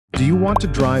Do you want to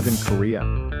drive in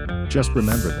Korea? Just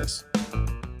remember this.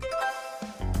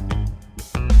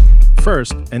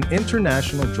 First, an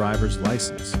international driver's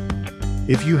license.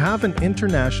 If you have an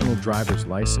international driver's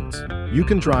license, you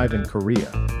can drive in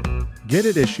Korea. Get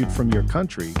it issued from your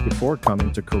country before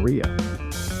coming to Korea.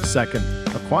 Second,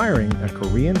 acquiring a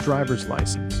Korean driver's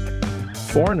license.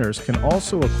 Foreigners can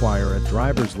also acquire a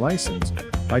driver's license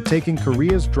by taking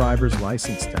Korea's driver's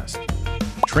license test.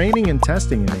 Training and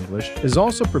testing in English is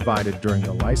also provided during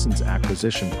the license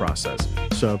acquisition process,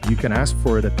 so you can ask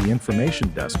for it at the information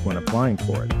desk when applying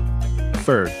for it.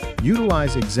 Third,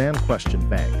 utilize exam question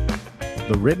bank.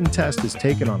 The written test is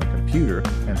taken on a computer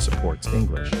and supports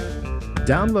English.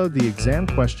 Download the exam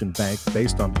question bank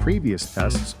based on previous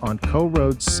tests on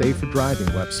KOCIS Safe Driving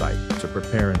website to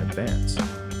prepare in advance.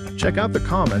 Check out the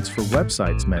comments for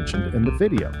websites mentioned in the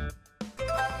video.